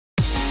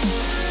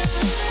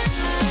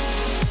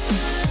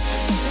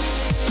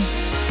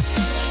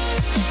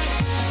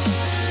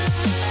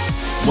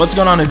What's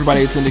going on,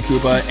 everybody? It's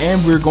Ndukauba,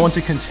 and we're going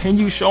to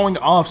continue showing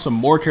off some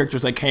more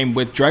characters that came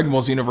with Dragon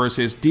Ball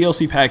Xenoverse's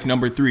DLC Pack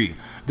number 3.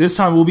 This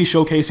time we'll be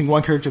showcasing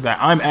one character that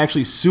I'm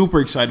actually super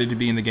excited to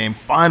be in the game,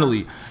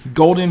 finally,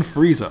 Golden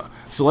Frieza.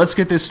 So let's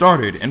get this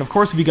started, and of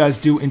course if you guys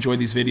do enjoy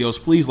these videos,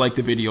 please like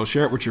the video,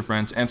 share it with your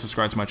friends, and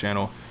subscribe to my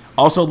channel.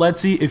 Also,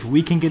 let's see if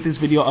we can get this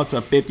video up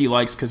to 50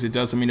 likes, because it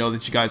does let me know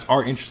that you guys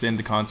are interested in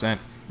the content,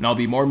 and I'll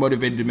be more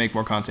motivated to make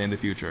more content in the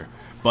future.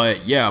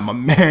 But yeah, my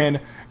man,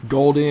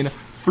 Golden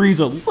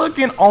Frieza,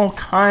 looking all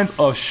kinds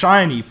of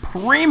shiny,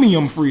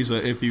 premium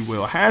Frieza, if you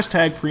will.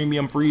 Hashtag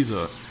premium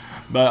Frieza.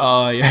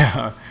 But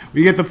yeah,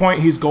 we get the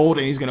point. He's gold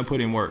and he's gonna put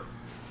in work.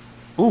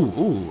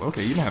 Ooh,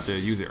 okay, you didn't have to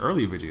use it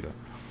early, Vegeta.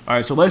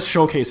 Alright, so let's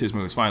showcase his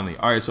moves finally.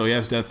 Alright, so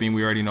yes, Death Beam,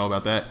 we already know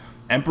about that.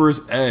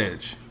 Emperor's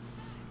Edge.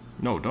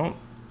 No, don't.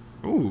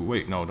 Ooh,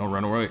 wait, no, don't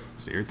run away.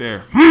 Stay right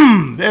there.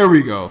 There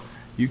we go.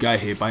 You got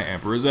hit by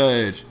Emperor's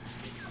Edge.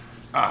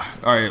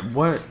 Alright,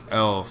 what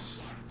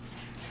else?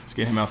 Let's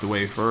get him out the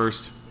way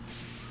first.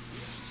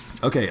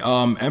 Okay,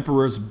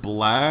 Emperor's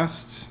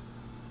Blast.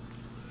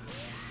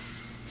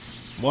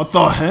 What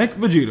the heck,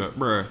 Vegeta,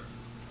 bruh?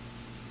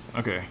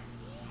 Okay.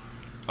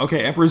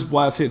 Okay, Emperor's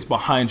Blast hits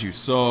behind you,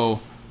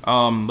 so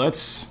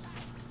let's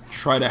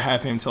try to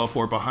have him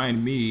teleport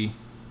behind me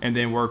and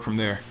then work from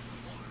there.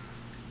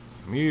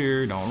 Come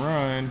here, don't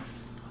run.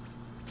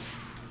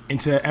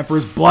 Into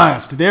Emperor's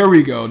Blast. There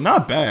we go.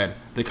 Not bad.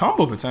 The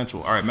combo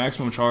potential. Alright,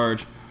 maximum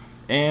charge.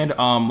 And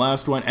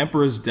last one,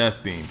 Emperor's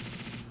Death Beam.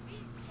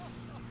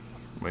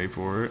 Wait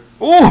for it.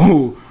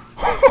 Ooh!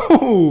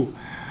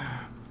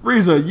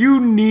 Frieza, you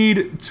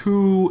need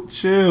to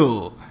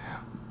chill.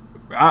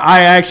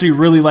 I actually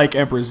really like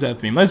Emperor's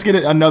Death Beam. Let's get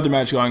another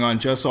match going on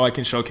just so I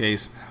can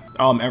showcase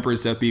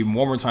Emperor's Death Beam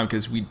one more time,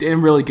 because we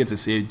didn't really get to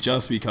see it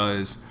just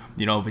because,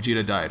 you know,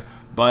 Vegeta died.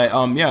 But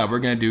yeah, we're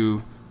gonna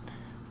do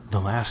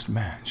the last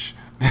match.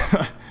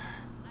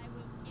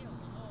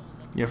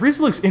 Yeah, Frieza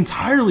looks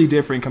entirely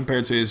different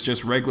compared to his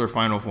just regular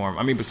final form.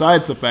 I mean,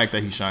 besides the fact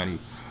that he's shiny.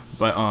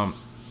 But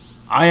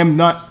I am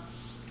not.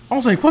 I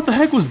was like, what the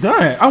heck was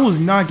that? I was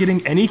not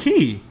getting any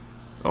key.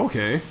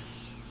 Okay.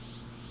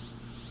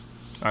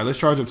 Alright, let's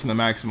charge up to the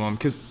maximum,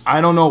 because I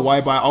don't know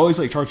why, but I always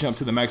like charging up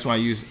to the maximum I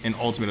use in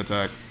ultimate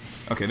attack.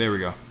 Okay, there we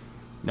go.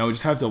 Now we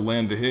just have to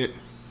land the hit.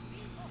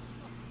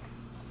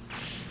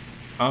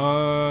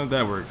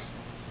 That works.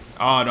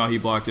 Oh no, he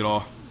blocked it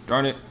all.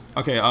 Darn it.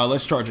 Okay,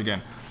 let's charge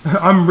again.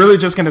 I'm really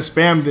just gonna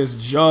spam this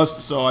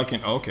just so I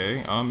can. Okay,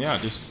 yeah,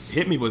 just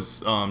hit me with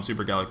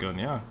Super Gallic Gun.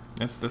 Yeah,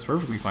 that's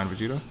perfectly fine,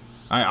 Vegeta.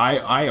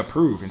 I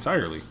approve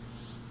entirely.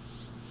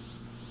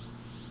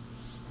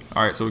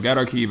 All right, so we got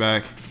our key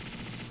back,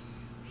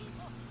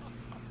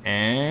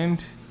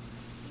 and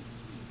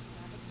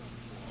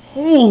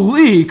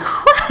holy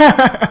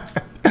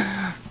crap,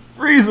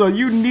 Frieza,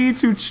 you need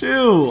to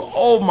chill.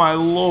 Oh my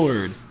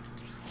lord.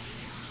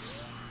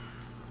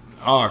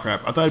 Oh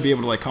crap, I thought I'd be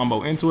able to like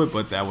combo into it,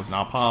 but that was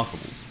not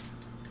possible.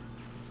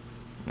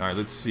 Alright,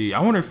 let's see.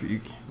 I wonder if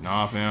you...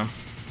 Nah, fam.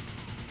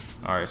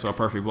 Alright, so I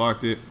perfectly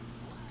blocked it.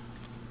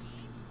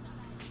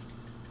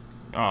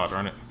 Oh,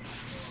 darn it.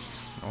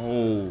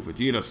 Oh,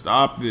 Vegeta,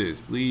 stop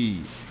this,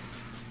 please.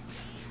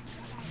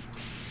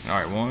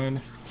 Alright,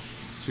 1,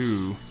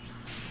 2,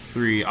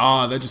 3.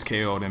 Ah, that just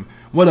KO'd him.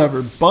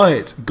 Whatever,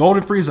 but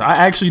Golden Frieza, I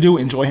actually do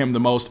enjoy him the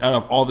most out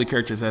of all the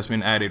characters that's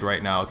been added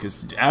right now,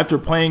 because after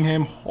playing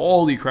him,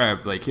 holy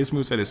crap, like his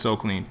moveset is so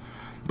clean.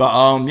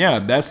 But yeah,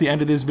 that's the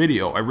end of this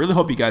video. I really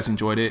hope you guys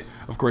enjoyed it.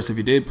 Of course, if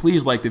you did,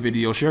 please like the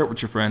video, share it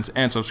with your friends,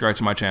 and subscribe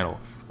to my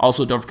channel.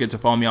 Also, don't forget to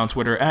follow me on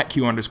Twitter at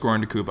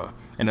 @Q_Ndukauba.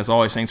 And as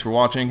always, thanks for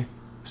watching.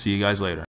 See you guys later.